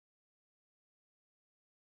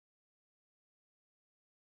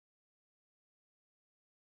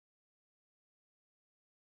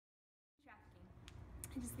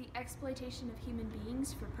exploitation of human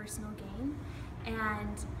beings for personal gain,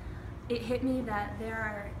 and it hit me that there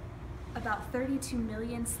are about 32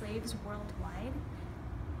 million slaves worldwide,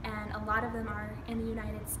 and a lot of them are in the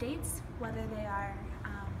United States, whether they are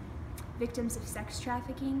victims of sex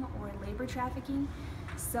trafficking or labor trafficking.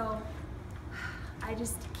 So I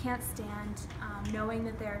just can't stand knowing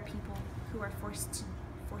that there are people who are forced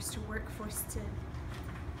to work, forced to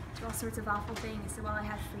do all sorts of awful things while I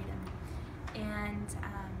have freedom. And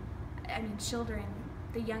I mean, children,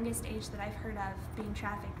 the youngest age that I've heard of being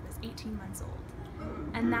trafficked was 18 months old.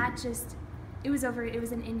 And that just, it was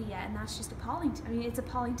in India, and that's just appalling I mean, it's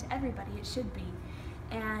appalling to everybody, it should be.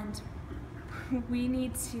 And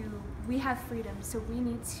we have freedom, so we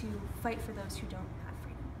need to fight for those who don't have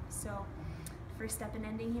freedom. So, first step in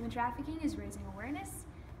ending human trafficking is raising awareness,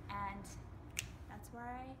 and that's where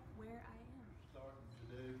I am. Starting to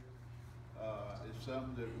do, it's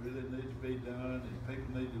something that really needs to be done, and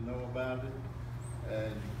people need to know about it.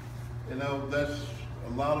 And you know, that's a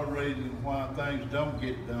lot of reasons why things don't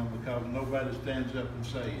get done, because nobody stands up and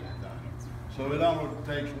say anything. So it only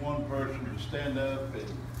takes one person to stand up and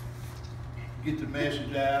get the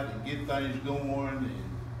message out and get things going, and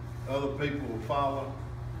other people will follow.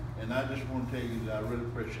 And I just want to tell you that I really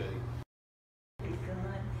appreciate it.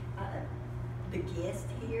 The guest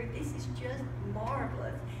here, this is just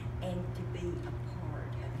marvelous. And to be a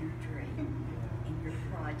part of your dream and your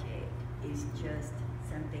project is just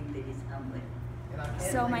something that is humbling.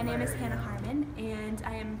 So my name is Hannah Harmon, and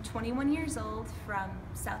I am 21 years old from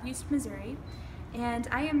Southeast Missouri, and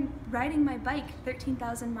I am riding my bike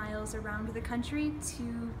 13,000 miles around the country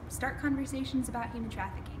to start conversations about human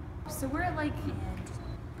trafficking. So we're like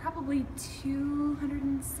probably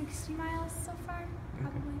 260 miles so far,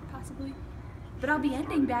 possibly. But I'll be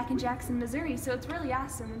ending back in Jackson, Missouri, so it's really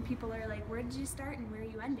awesome when people are like, where did you start and where are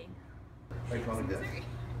you ending? Thanks for all you do.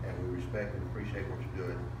 And we respect and appreciate what you're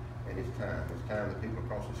doing. And it's time. It's time that people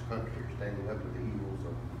across this country are standing up to the evils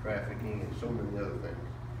of trafficking and so many other things.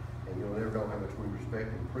 And you'll never know how much we respect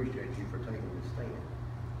and appreciate you for taking this stand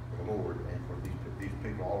for the Lord and for these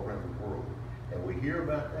people all around the world. And we hear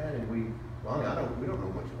about that, and we don't know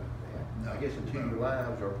much about that. No, I guess until your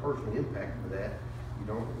lives are personally impacted by that, you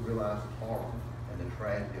don't realize the horror and the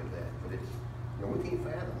tragedy of that. But it's, you know, we can't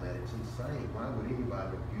fathom that. It's insane. Why would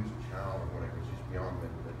anybody abuse a child or whatever? It's just beyond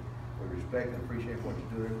that. But we respect and appreciate what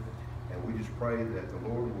you're doing, and we just pray that the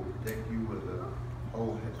Lord will protect you with a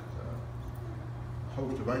whole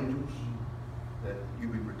host of angels, that you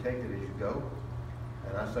be protected as you go.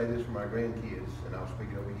 And I say this for my grandkids, and I'll speak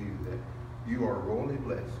it over you, that you are royally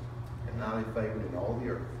blessed and highly favored in all the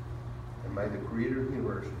earth. And may the Creator of the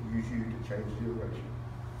universe use you to change the generation.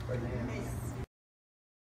 Amen.